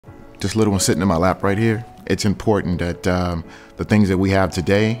this little one sitting in my lap right here, it's important that the things that we have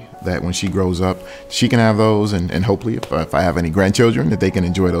today, that when she grows up, she can have those, and hopefully if I have any grandchildren, that they can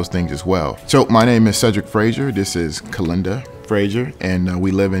enjoy those things as well. So my name is Cedrick Frazier. This is Kalinda Frazier, and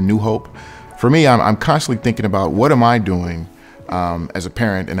we live in New Hope. For me, I'm constantly thinking about what am I doing as a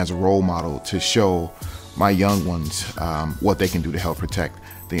parent and as a role model to show my young ones what they can do to help protect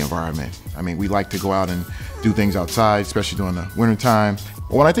the environment. I mean, we like to go out and do things outside, especially during the winter time.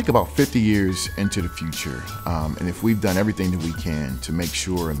 But when I think about 50 years into the future, and if we've done everything that we can to make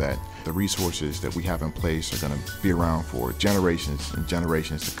sure that the resources that we have in place are going to be around for generations and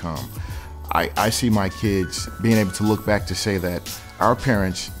generations to come, I see my kids being able to look back to say that our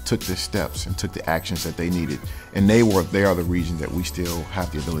parents took the steps and took the actions that they needed, and they are the reason that we still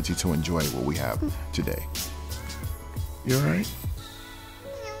have the ability to enjoy what we have today. You all right?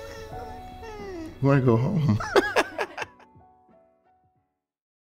 You want to go home?